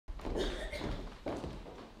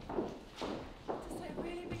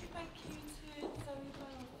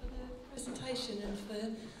invitation and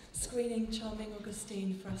for screening charming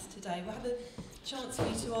Augustine for us today. We'll have a chance for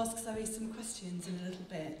you to ask Zoe some questions in a little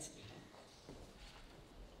bit.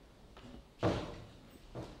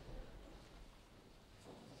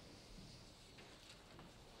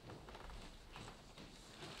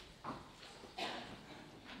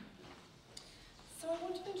 So I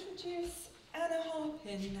want to introduce Anna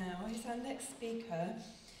Harpin now, who's our next speaker.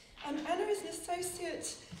 Anna is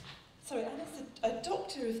Anna's a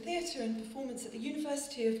Doctor of Theatre and Performance at the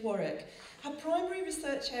University of Warwick. Her primary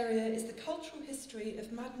research area is the cultural history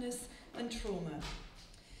of madness and trauma.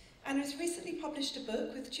 Anna has recently published a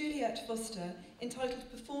book with Juliet Foster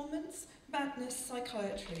entitled Performance, Madness,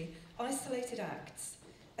 Psychiatry, Isolated Acts,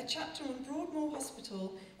 a chapter on Broadmoor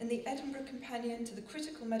Hospital in the Edinburgh Companion to the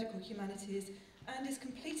Critical Medical Humanities, and is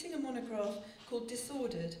completing a monograph called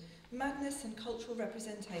Disordered, Madness and Cultural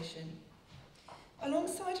Representation.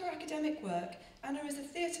 Alongside her academic work, Anna is a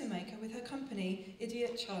theatre maker with her company,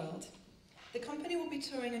 Idiot Child. The company will be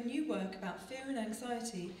touring a new work about fear and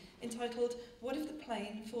anxiety entitled What If the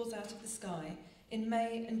Plane Falls Out of the Sky in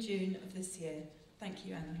May and June of this year. Thank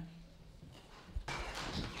you, Anna.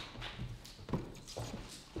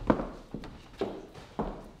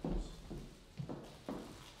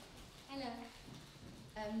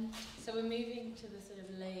 So we're moving to the sort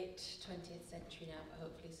of late 20th century now, but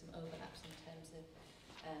hopefully some overlaps in terms of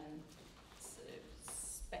sort of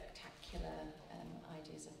spectacular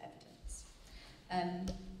ideas of evidence.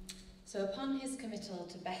 So upon his committal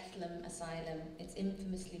to Bethlem Asylum, it's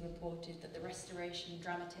infamously reported that the Restoration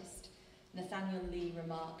dramatist Nathaniel Lee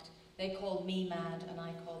remarked, "They called me mad and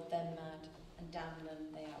I called them mad, and damn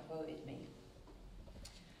them, they outvoted me."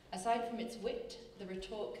 Aside from its wit, the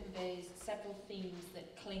retort conveys several themes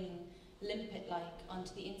that cling limpet-like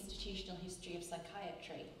onto the institutional history of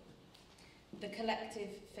psychiatry. The collective,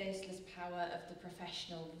 faceless power of the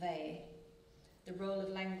professional they, the role of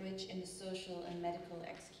language in the social and medical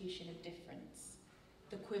execution of difference,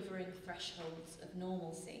 the quivering thresholds of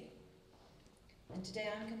normalcy. And today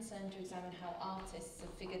I'm concerned to examine how artists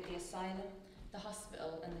have figured the asylum, the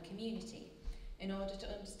hospital and the community in order to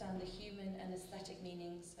understand the human and aesthetic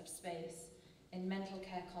meanings of space in mental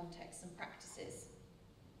care contexts and practices.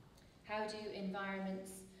 How do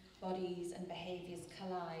environments, bodies and behaviours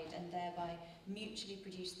collide and thereby mutually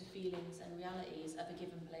produce the feelings and realities of a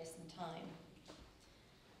given place and time?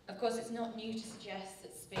 Of course, it's not new to suggest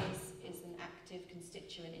that space is an active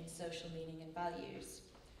constituent in social meaning and values,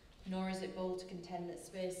 nor is it bold to contend that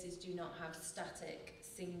spaces do not have static,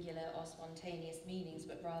 singular or spontaneous meanings,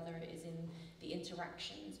 but rather it is in the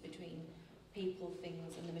interactions between people,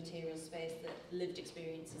 things and the material space that lived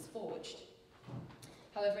experience is forged.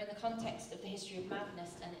 However, in the context of the history of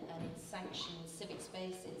madness and its sanctioned civic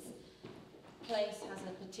spaces, place has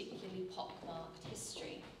a particularly pockmarked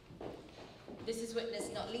history. This is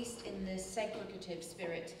witnessed not least in the segregative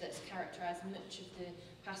spirit that's characterised much of the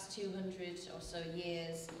past 200 or so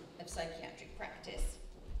years of psychiatric practice,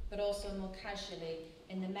 but also more casually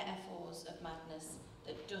in the metaphors of madness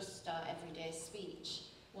that dust our everyday speech.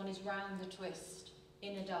 One is round the twist,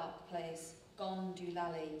 in a dark place, gone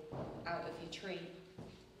doolally, out of your tree.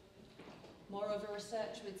 Moreover,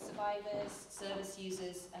 research with survivors, service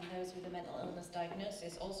users and those with a mental illness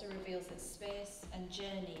diagnosis also reveals that space and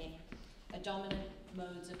journeying are dominant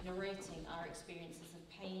modes of narrating our experiences of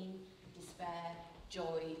pain, despair,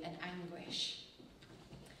 joy and anguish.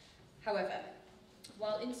 However,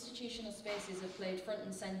 while institutional spaces have played front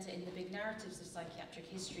and centre in the big narratives of psychiatric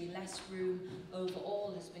history, less room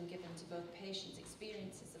overall has been given to both patients'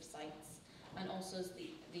 experiences of sites and also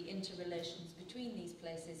the interrelations between these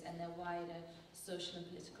places and their wider social and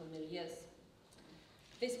political milieus.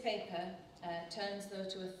 This paper turns though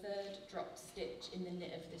to a third dropped stitch in the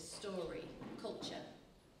knit of this story, culture.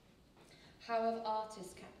 How have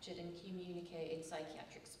artists captured and communicated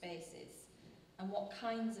psychiatric spaces? And what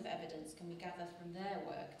kinds of evidence can we gather from their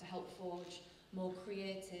work to help forge more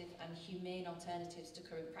creative and humane alternatives to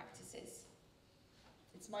current practices?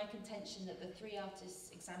 It's my contention that the three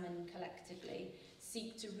artists examined collectively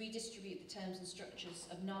seek to redistribute the terms and structures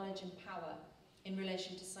of knowledge and power in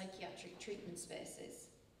relation to psychiatric treatment spaces,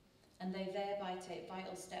 and they thereby take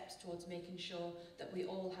vital steps towards making sure that we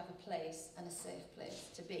all have a place and a safe place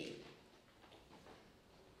to be.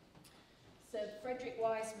 So Frederick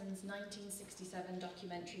Wiseman's 1967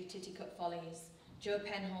 documentary Titicut, Follies, Joe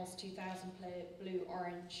Penhall's 2000 play Blue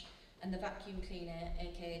Orange, and the vacuum cleaner,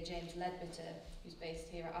 aka James Ledbetter, who's based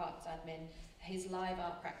here at Arts Admin, his live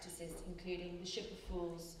art practices, including The Ship of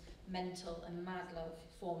Fools, Mental and Mad Love,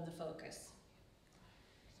 form the focus.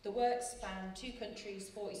 The works span 2 countries,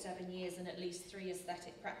 47 years and at least 3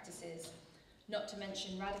 aesthetic practices. not to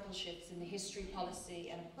mention radical shifts in the history, policy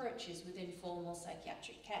and approaches within formal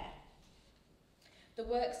psychiatric care. The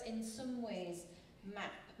works in some ways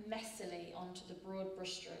map messily onto the broad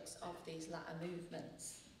brushstrokes of these latter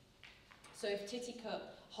movements. So if Titicut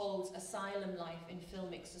holds asylum life in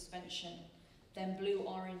filmic suspension, then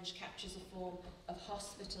Blue-Orange captures a form of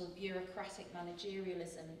hospital bureaucratic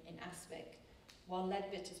managerialism in aspect, while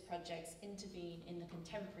Leadbitter's projects intervene in the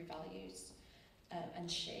contemporary values and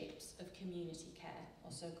shapes of community care,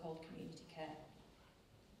 or so-called community care.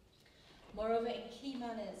 Moreover, in key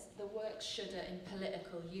manners, the works shudder in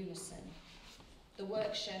political unison. The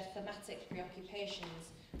works share thematic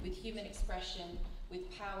preoccupations with human expression,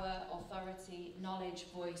 with power, authority, knowledge,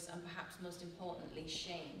 voice, and perhaps most importantly,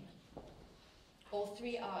 shame. All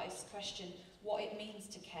three artists question what it means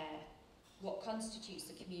to care, what constitutes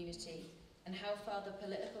the community, and how far the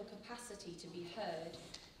political capacity to be heard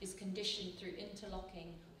is conditioned through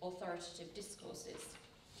interlocking authoritative discourses.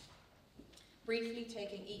 Briefly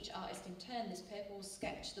taking each artist in turn, this paper will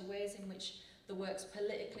sketch the ways in which the works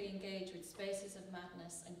politically engage with spaces of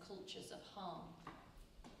madness and cultures of harm.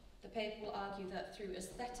 The paper will argue that through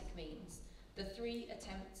aesthetic means, the three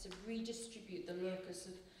attempt to redistribute the locus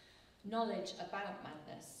of knowledge about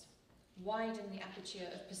madness, widen the aperture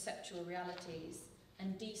of perceptual realities,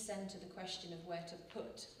 and decentre the question of where to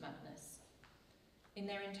put madness. In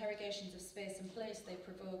their interrogations of space and place, they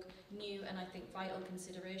provoke new and I think vital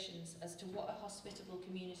considerations as to what a hospitable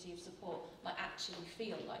community of support might actually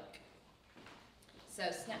feel like. So,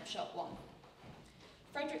 snapshot 1.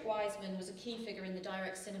 Frederick Wiseman was a key figure in the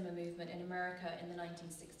direct cinema movement in America in the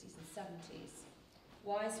 1960s and 70s.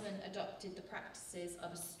 Wiseman adopted the practices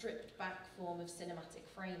of a stripped-back form of cinematic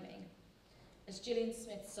framing. As Gillian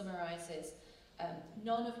Smith summarises,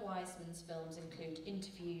 none of Wiseman's films include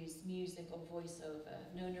interviews, music or voiceover,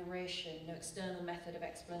 no narration, no external method of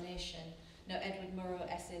explanation, no Edward Murrow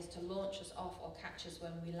essays to launch us off or catch us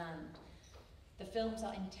when we land. The films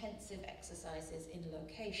are intensive exercises in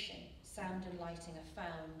location. Sound and lighting are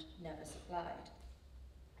found, never supplied.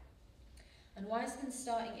 And Wiseman's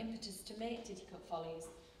starting impetus to make Titicut Follies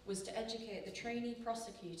was to educate the trainee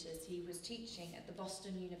prosecutors he was teaching at the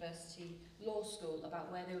Boston University Law School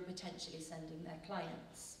about where they were potentially sending their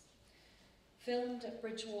clients. Filmed at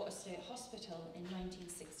Bridgewater State Hospital in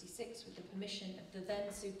 1966 with the permission of the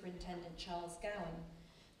then Superintendent Charles Gowan,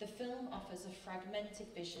 the film offers a fragmented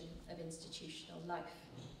vision of institutional life.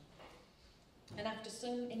 And after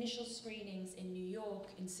some initial screenings in New York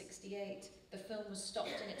in '68, the film was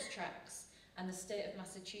stopped in its tracks, and the state of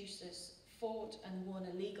Massachusetts fought and won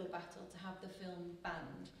a legal battle to have the film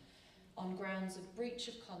banned on grounds of breach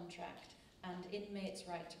of contract and inmates'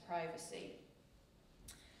 right to privacy.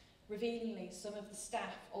 Revealingly, some of the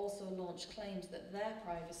staff also launched claims that their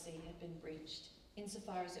privacy had been breached,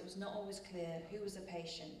 insofar as it was not always clear who was a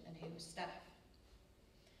patient and who was staff.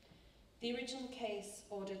 The original case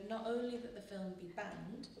ordered not only that the film be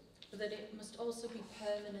banned, but that it must also be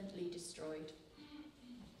permanently destroyed.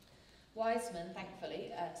 Wiseman,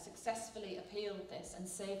 thankfully, successfully appealed this and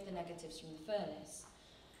saved the negatives from the furnace,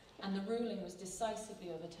 and the ruling was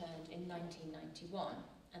decisively overturned in 1991,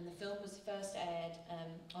 and the film was first aired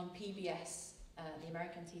on PBS, the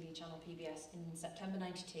American TV channel PBS, in September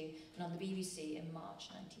 '92, and on the BBC in March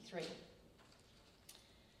 '93.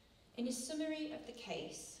 In his summary of the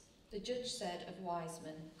case, the judge said of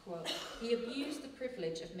Wiseman, quote, "He abused the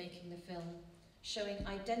privilege of making the film, showing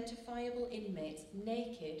identifiable inmates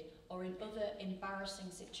naked or in other embarrassing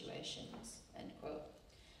situations," end quote.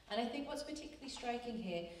 And I think what's particularly striking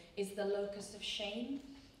here is the locus of shame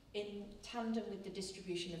in tandem with the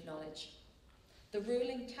distribution of knowledge. The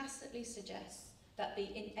ruling tacitly suggests that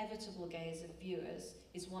the inevitable gaze of viewers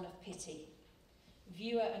is one of pity.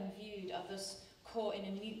 Viewer and viewed are thus caught in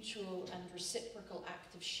a mutual and reciprocal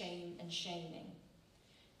act of shame and shaming.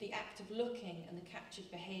 The act of looking and the captured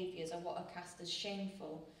behaviours are what are cast as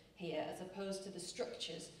shameful here, as opposed to the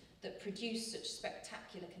structures that produce such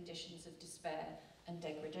spectacular conditions of despair and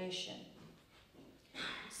degradation.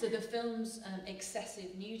 So the film's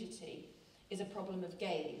excessive nudity is a problem of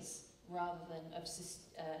gaze rather than of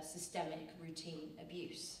systemic routine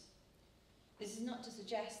abuse. This is not to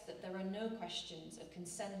suggest that there are no questions of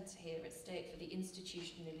consent here at stake for the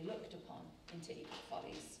institutionally looked upon in Titicut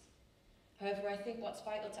Follies. However, I think what's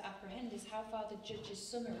vital to apprehend is how far the judge's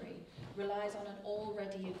summary relies on an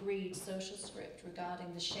already agreed social script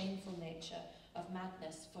regarding the shameful nature of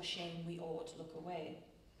madness. For shame we ought look away.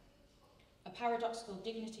 A paradoxical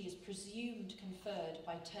dignity is presumed conferred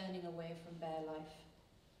by turning away from bare life,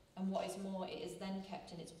 and what is more, it is then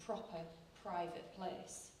kept in its proper private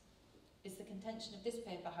place. It's the contention of this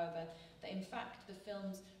paper, however, that in fact the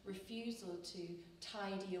film's refusal to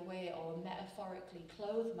tidy away or metaphorically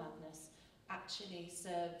clothe madness actually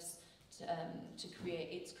serves to create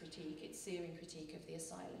its critique, its searing critique of the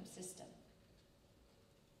asylum system.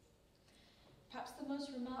 Perhaps the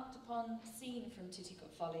most remarked upon scene from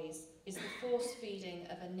Titicut Follies is the force feeding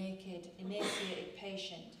of a naked, emaciated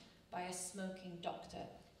patient by a smoking doctor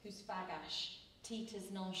whose fag ash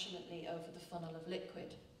teeters nonchalantly over the funnel of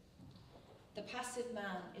liquid. The passive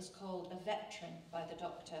man is called a veteran by the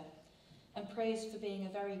doctor and praised for being a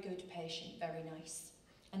very good patient, very nice,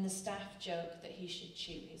 and the staff joke that he should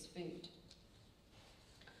chew his food.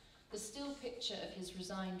 The still picture of his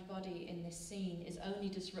resigned body in this scene is only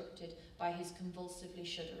disrupted by his convulsively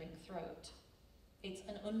shuddering throat. It's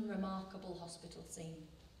an unremarkable hospital scene.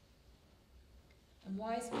 And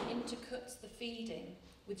Wiseman intercuts the feeding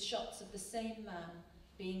with shots of the same man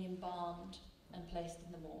being embalmed and placed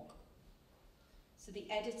in the morgue. So the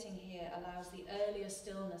editing here allows the earlier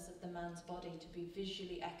stillness of the man's body to be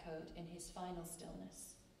visually echoed in his final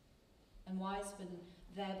stillness. And Wiseman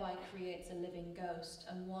thereby creates a living ghost,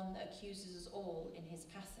 and one that accuses us all in his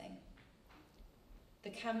passing. The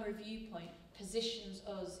camera viewpoint positions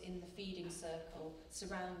us in the feeding circle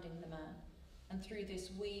surrounding the man, and through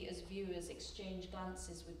this we as viewers exchange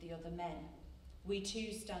glances with the other men. We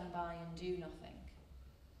too stand by and do nothing.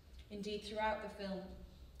 Indeed, throughout the film,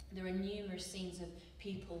 there are numerous scenes of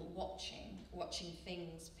people watching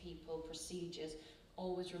things, people, procedures,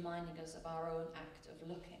 always reminding us of our own act of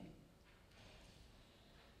looking.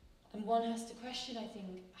 And one has to question, I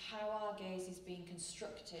think, how our gaze is being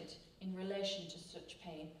constructed in relation to such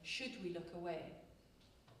pain. Should we look away?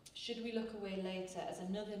 Should we look away later as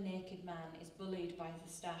another naked man is bullied by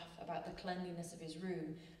the staff about the cleanliness of his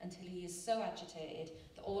room until he is so agitated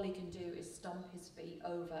that all he can do is stomp his feet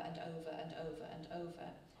over and over and over and over?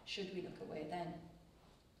 Should we look away then?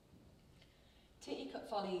 Titicut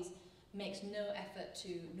Follies makes no effort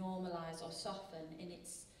to normalise or soften in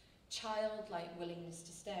its childlike willingness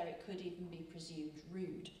to stare. It could even be presumed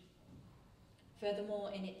rude.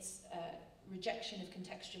 Furthermore, in its rejection of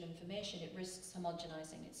contextual information, it risks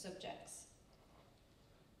homogenising its subjects.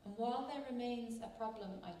 And while there remains a problem,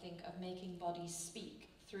 I think, of making bodies speak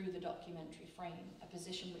through the documentary frame, a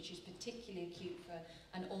position which is particularly acute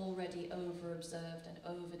for an already over-observed and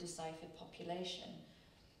over-deciphered population,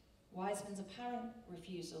 Wiseman's apparent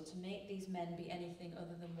refusal to make these men be anything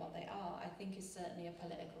other than what they are, I think, is certainly a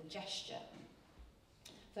political gesture.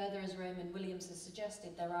 Further, as Raymond Williams has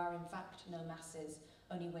suggested, there are in fact no masses,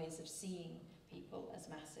 only ways of seeing people as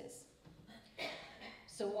masses.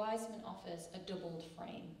 So Wiseman offers a doubled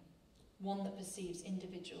frame, one that perceives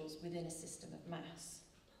individuals within a system of mass.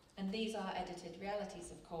 And these are edited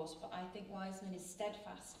realities, of course, but I think Wiseman is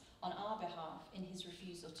steadfast on our behalf in his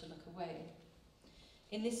refusal to look away.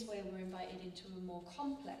 In this way, we're invited into a more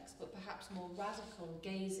complex, but perhaps more radical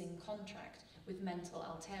gazing contract with mental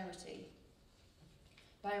alterity.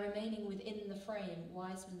 By remaining within the frame,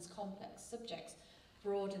 Wiseman's complex subjects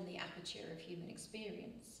broaden the aperture of human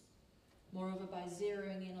experience. Moreover, by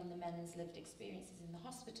zeroing in on the men's lived experiences in the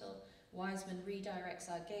hospital, Wiseman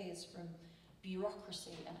redirects our gaze from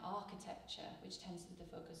bureaucracy and architecture, which tends to be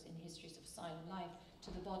the focus in histories of asylum life,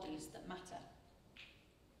 to the bodies that matter.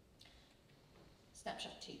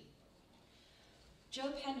 Snapshot 2.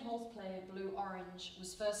 Joe Penhall's play Blue Orange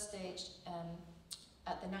was first staged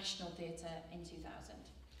at the National Theatre in 2000.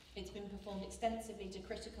 It's been performed extensively to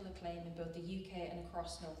critical acclaim in both the UK and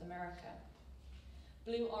across North America.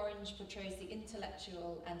 Blue Orange portrays the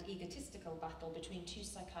intellectual and egotistical battle between two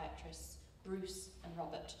psychiatrists, Bruce and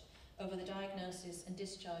Robert, over the diagnosis and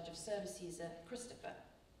discharge of service user Christopher.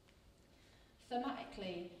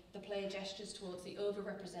 Thematically, the play gestures towards the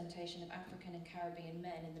over-representation of African and Caribbean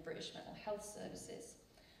men in the British mental health services,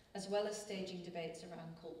 as well as staging debates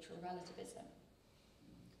around cultural relativism.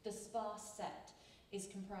 The sparse set is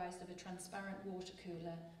comprised of a transparent water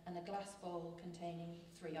cooler and a glass bowl containing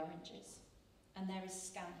 3 oranges. And there is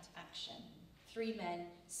scant action. 3 men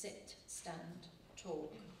sit, stand,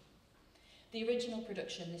 talk. The original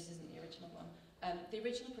production, this isn't the original one, the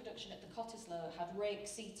original production at the Cottesloe had rake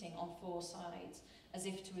seating on 4 sides, as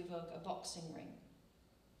if to evoke a boxing ring.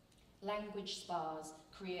 Language spars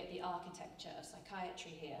create the architecture of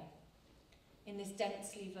psychiatry here. In this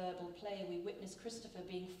densely verbal play, we witness Christopher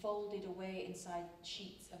being folded away inside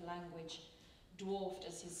sheets of language, dwarfed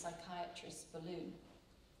as his psychiatrist's balloon.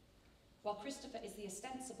 While Christopher is the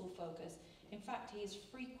ostensible focus, in fact, he is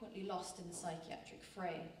frequently lost in the psychiatric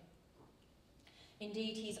fray.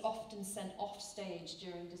 Indeed, he's often sent off stage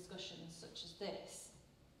during discussions such as this.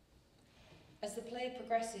 As the play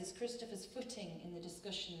progresses, Christopher's footing in the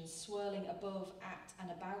discussions, swirling above, at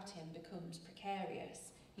and about him, becomes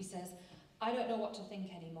precarious. He says, "I don't know what to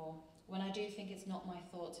think anymore. When I do think, it's not my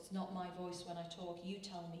thoughts, it's not my voice when I talk, you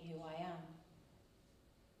tell me who I am."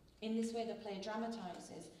 In this way, the play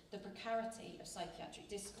dramatises the precarity of psychiatric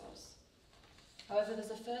discourse. However,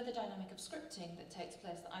 there's a further dynamic of scripting that takes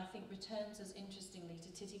place that I think returns us interestingly to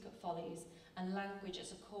Titicut Follies and language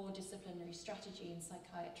as a core disciplinary strategy in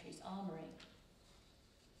psychiatry's armoury.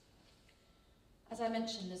 As I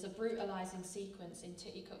mentioned, there's a brutalising sequence in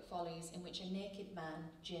Titicut Follies in which a naked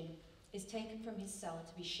man, Jim, is taken from his cell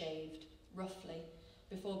to be shaved, roughly,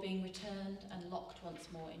 before being returned and locked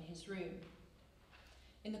once more in his room.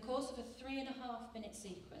 In the course of a 3.5-minute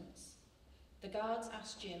sequence, the guards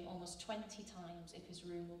ask Jim almost 20 times if his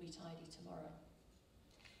room will be tidy tomorrow.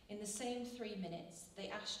 In the same 3 minutes, they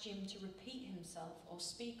ask Jim to repeat himself or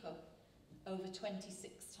speak up over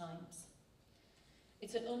 26 times.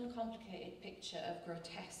 It's an uncomplicated picture of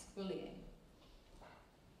grotesque bullying.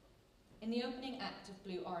 In the opening act of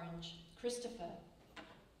Blue Orange, Christopher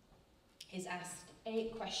is asked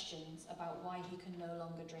 8 questions about why he can no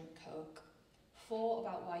longer drink Coke, 4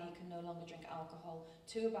 about why he can no longer drink alcohol,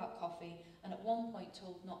 2 about coffee, and at one point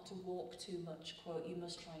told not to walk too much, quote, "You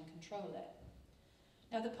must try and control it."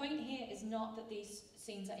 Now, the point here is not that these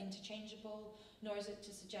scenes are interchangeable, nor is it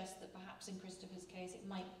to suggest that perhaps in Christopher's case it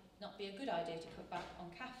might not be a good idea to cut back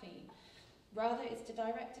on caffeine. Rather, it's to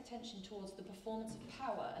direct attention towards the performance of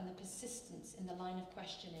power and the persistence in the line of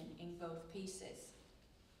questioning in both pieces.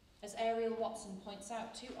 As Ariel Watson points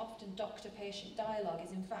out, too often doctor-patient dialogue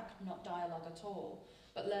is in fact not dialogue at all,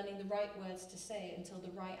 but learning the right words to say until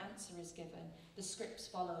the right answer is given, the scripts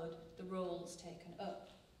followed, the roles taken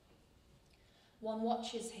up. One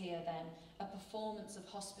watches here, then, a performance of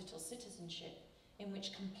hospital citizenship in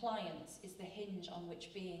which compliance is the hinge on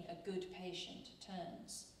which being a good patient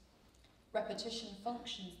turns. Repetition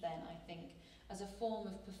functions then, I think, as a form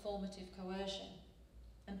of performative coercion,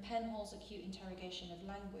 and Penhall's acute interrogation of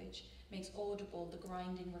language makes audible the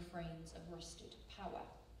grinding refrains of rusted power.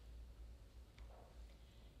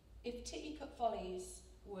 If Titicut Follies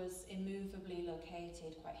was immovably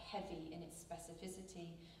located, quite heavy in its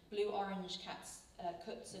specificity, Blue Orange cuts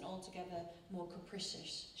an altogether more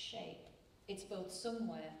capricious shape. It's both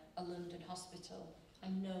somewhere a London hospital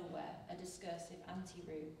and nowhere a discursive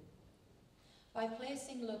anteroom. By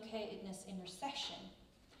placing locatedness in recession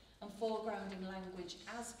and foregrounding language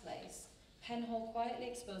as place, Penhall quietly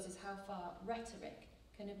exposes how far rhetoric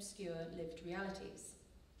can obscure lived realities.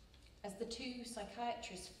 As the two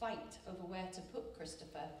psychiatrists fight over where to put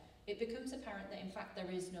Christopher, it becomes apparent that in fact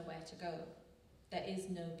there is nowhere to go. There is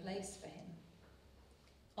no place for him.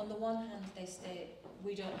 On the one hand, they state,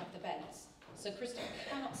 "We don't have the beds," so Christopher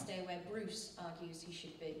cannot stay where Bruce argues he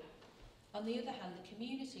should be. On the other hand, the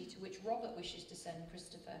community to which Robert wishes to send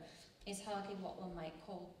Christopher is hardly what one might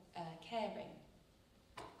call caring.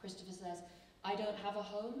 Christopher says, "I don't have a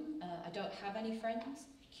home, I don't have any friends."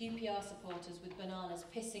 QPR supporters with bananas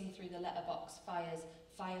pissing through the letterbox fires,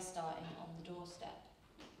 fire starting on the doorstep.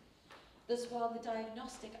 Thus, while the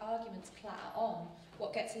diagnostic arguments clatter on,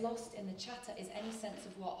 what gets lost in the chatter is any sense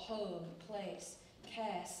of what home, place,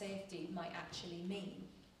 care, safety might actually mean.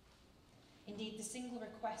 Indeed, the single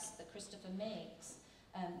request that Christopher makes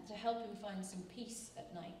to help him find some peace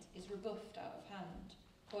at night is rebuffed out of hand.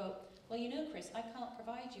 Quote, "Well, you know, Chris, I can't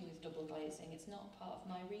provide you with double glazing. It's not part of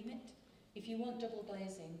my remit. If you want double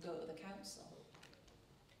glazing, go to the council."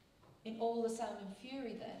 In All the Sound and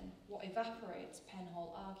Fury, then, what evaporates,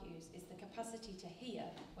 Penhall argues, is the capacity to hear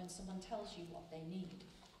when someone tells you what they need.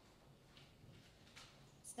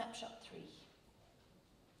 Snapshot 3.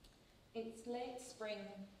 It's late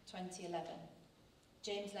spring 2011.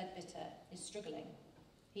 James Leadbitter is struggling.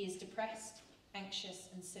 He is depressed, anxious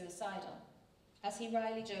and suicidal. As he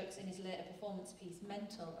wryly jokes in his later performance piece,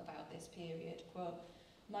 Mental, about this period, quote,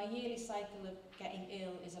 "My yearly cycle of getting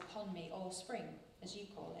ill is upon me, or spring, as you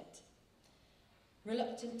call it."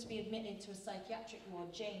 Reluctant to be admitted to a psychiatric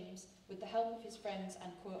ward, James, with the help of his friends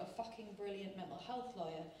and, quote, "a fucking brilliant mental health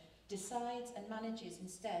lawyer," decides and manages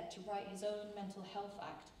instead to write his own mental health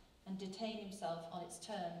act and detain himself on its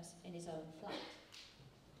terms in his own flat.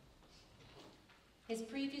 His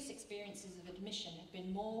previous experiences of admission had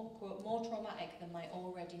been more, quote, "more traumatic than my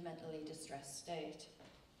already mentally distressed state."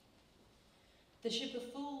 The Ship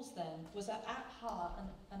of Fools, then, was at heart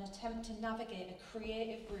an attempt to navigate a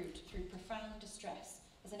creative route through profound distress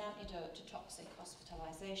as an antidote to toxic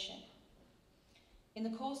hospitalisation. In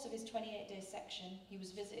the course of his 28-day section, he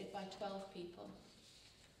was visited by 12 people.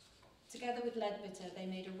 Together with Leadbitter, they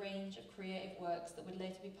made a range of creative works that would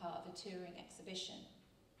later be part of a touring exhibition.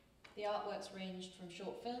 The artworks ranged from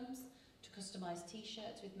short films to customised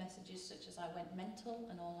t-shirts with messages such as "I went mental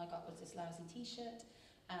and all I got was this lousy t-shirt,"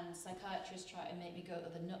 and "Psychiatrists tried to make me go to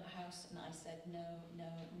the nut house and I said no, no,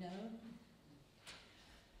 no."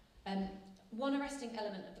 One arresting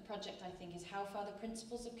element of the project, I think, is how far the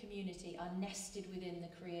principles of community are nested within the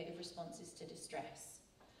creative responses to distress.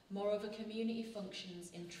 Moreover, community functions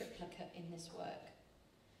in triplicate in this work.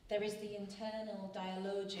 There is the internal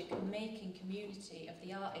dialogic making community of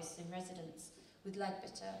the artists in residence with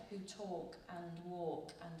Leadbitter, who talk and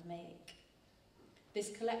walk and make.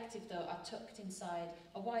 This collective, though, are tucked inside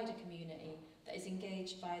a wider community that is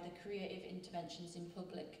engaged by the creative interventions in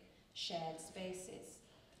public shared spaces.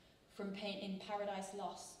 From painting Paradise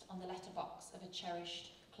Lost on the letterbox of a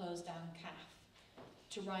cherished closed-down calf,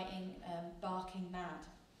 to writing Barking Mad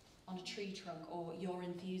on a tree trunk or Your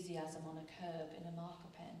Enthusiasm on a curb in a marker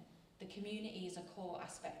pen, the community is a core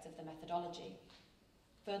aspect of the methodology.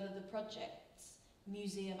 Further, the project's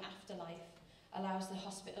Museum Afterlife allows the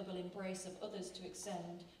hospitable embrace of others to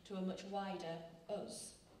extend to a much wider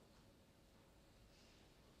us.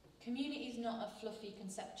 Community is not a fluffy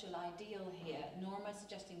conceptual ideal here, nor am I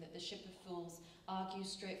suggesting that the Ship of Fools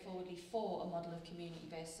argues straightforwardly for a model of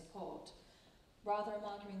community-based support. Rather, I'm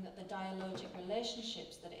arguing that the dialogic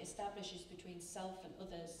relationships that it establishes between self and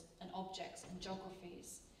others, and objects and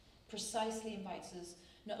geographies, precisely invites us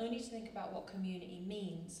not only to think about what community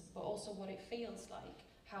means, but also what it feels like,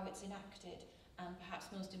 how it's enacted, and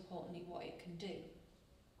perhaps most importantly, what it can do.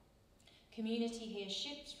 Community here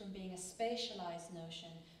shifts from being a spatialised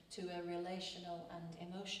notion to a relational and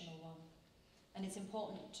emotional one. And it's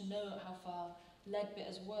important to note how far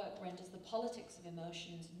Leadbitter's work renders the politics of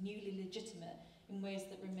emotions newly legitimate in ways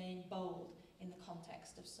that remain bold in the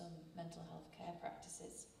context of some mental health care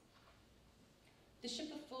practices. The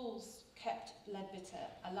Ship of Fools kept Leadbitter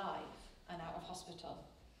alive and out of hospital.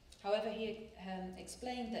 However, he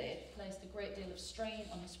explained that it placed a great deal of strain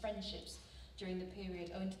on his friendships during the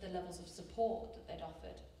period owing to the levels of support that they'd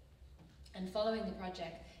offered. And following the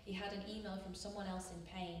project, he had an email from someone else in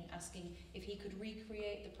pain asking if he could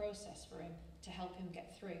recreate the process for him to help him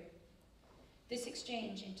get through. This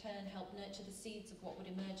exchange in turn helped nurture the seeds of what would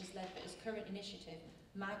emerge as Leadbitter's current initiative,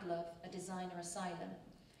 Mad Love, a Designer Asylum,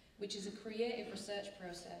 which is a creative research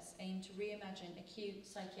process aimed to reimagine acute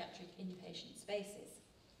psychiatric inpatient spaces.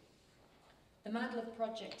 The Mad Love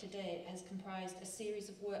project to date has comprised a series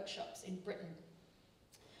of workshops in Britain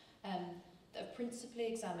that have principally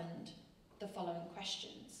examined the following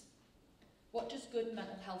questions. What does good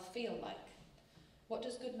mental health feel like? What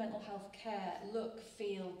does good mental health care look,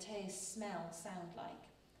 feel, taste, smell, sound like?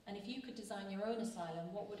 And if you could design your own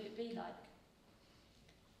asylum, what would it be like?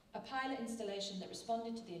 A pilot installation that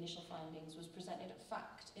responded to the initial findings was presented at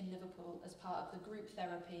FACT in Liverpool as part of the Group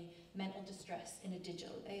Therapy Mental Distress in a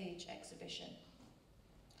Digital Age exhibition,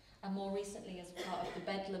 and more recently as part of the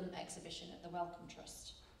Bedlam exhibition at the Wellcome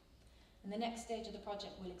Trust. And the next stage of the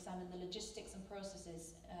project will examine the logistics and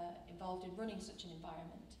processes involved in running such an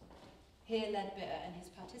environment. Here, Leadbitter and his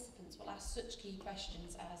participants will ask such key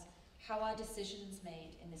questions as, how are decisions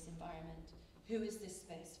made in this environment? Who is this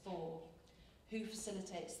space for? Who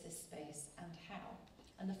facilitates this space and how?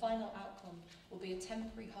 And the final outcome will be a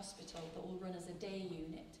temporary hospital that will run as a day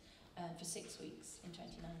unit for 6 weeks in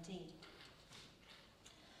 2019.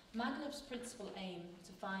 Mad Love's principal aim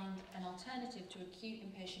to find an alternative to acute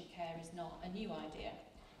inpatient care is not a new idea,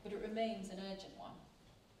 but it remains an urgent one.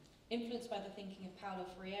 Influenced by the thinking of Paolo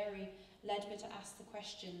Freire, Leadbitter asked the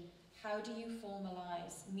question, how do you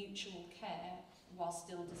formalise mutual care while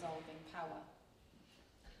still dissolving power?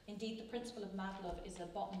 Indeed, the principle of Mad Love is a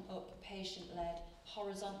bottom-up, patient-led,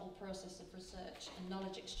 horizontal process of research and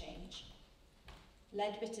knowledge exchange.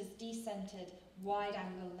 Leadbitter's decentered,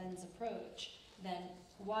 wide-angle lens approach then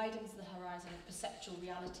widens the horizon of perceptual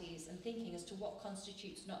realities and thinking as to what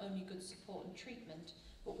constitutes not only good support and treatment,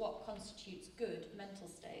 but what constitutes good mental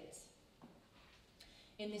states.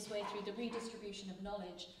 In this way, through the redistribution of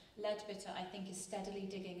knowledge, Leadbitter, I think, is steadily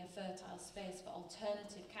digging a fertile space for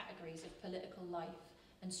alternative categories of political life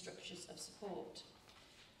and structures of support.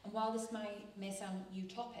 And while this may sound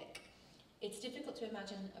utopic, it's difficult to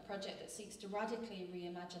imagine a project that seeks to radically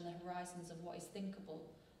reimagine the horizons of what is thinkable,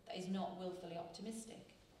 that is not willfully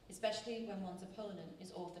optimistic, especially when one's opponent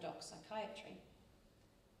is orthodox psychiatry.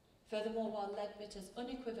 Furthermore, while Leadbitter's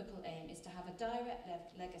unequivocal aim is to have a direct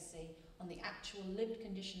legacy on the actual lived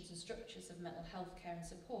conditions and structures of mental health care and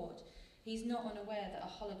support, he's not unaware that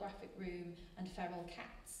a holographic room and feral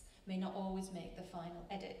cats may not always make the final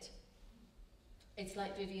edit. It's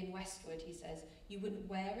like Vivienne Westwood, he says, you wouldn't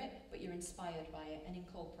wear it, but you're inspired by it and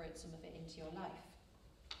incorporate some of it into your life.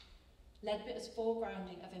 Leadbitter's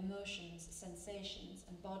foregrounding of emotions, sensations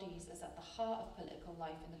and bodies as at the heart of political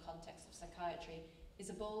life in the context of psychiatry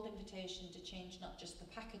is a bold invitation to change not just the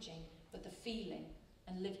packaging, but the feeling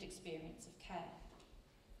and lived experience of care.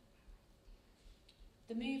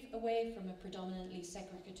 The move away from a predominantly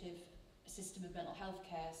segregative system of mental health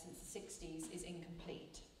care since the 60s is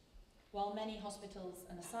incomplete. While many hospitals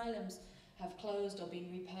and asylums have closed or been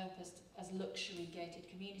repurposed as luxury gated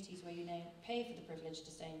communities where you now pay for the privilege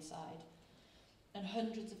to stay inside, and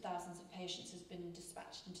hundreds of thousands of patients has been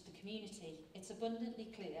dispatched into the community, it's abundantly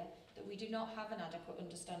clear that we do not have an adequate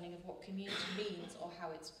understanding of what community means or how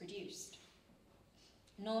it's produced.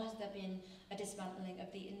 Nor has there been a dismantling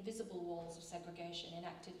of the invisible walls of segregation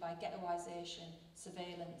enacted by ghettoisation,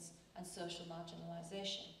 surveillance and social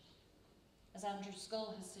marginalisation. As Andrew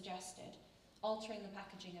Scull has suggested, altering the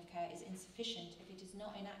packaging of care is insufficient if it is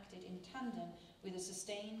not enacted in tandem with a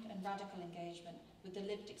sustained and radical engagement with the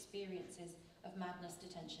lived experiences of madness,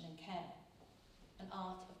 detention and care. And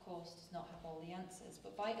art, of course, does not have all the answers,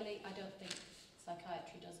 but vitally, I don't think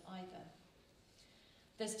psychiatry does either.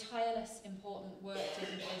 There's tireless, important work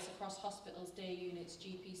taking place across hospitals, day units,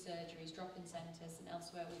 GP surgeries, drop-in centres and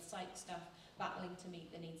elsewhere with psych staff battling to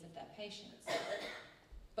meet the needs of their patients.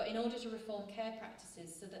 But in order to reform care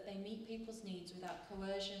practices so that they meet people's needs without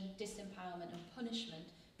coercion, disempowerment and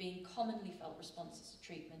punishment being commonly felt responses to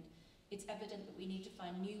treatment, it's evident that we need to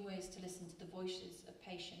find new ways to listen to the voices of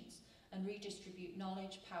patients and redistribute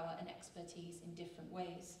knowledge, power and expertise in different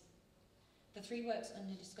ways. The three works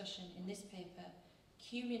under discussion in this paper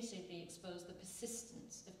cumulatively expose the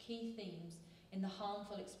persistence of key themes in the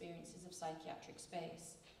harmful experiences of psychiatric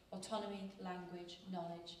space: autonomy, language,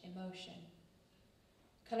 knowledge, emotion.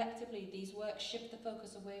 Collectively, these works shift the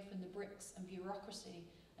focus away from the bricks and bureaucracy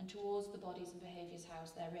and towards the bodies and behaviours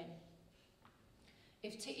housed therein.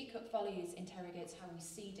 If Titicut Follies interrogates how we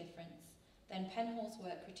see difference, then Penhall's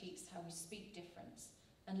work critiques how we speak difference,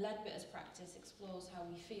 and Leadbitter's practice explores how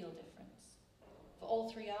we feel difference. For all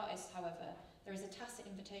three artists, however, there is a tacit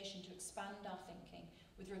invitation to expand our thinking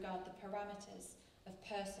with regard to the parameters of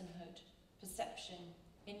personhood, perception,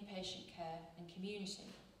 inpatient care and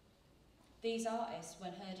community. These artists,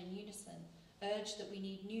 when heard in unison, urge that we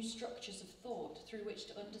need new structures of thought through which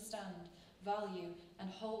to understand, value and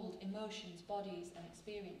hold emotions, bodies and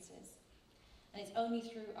experiences. And it's only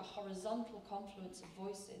through a horizontal confluence of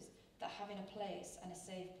voices that having a place and a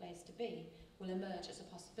safe place to be will emerge as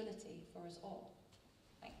a possibility for us all.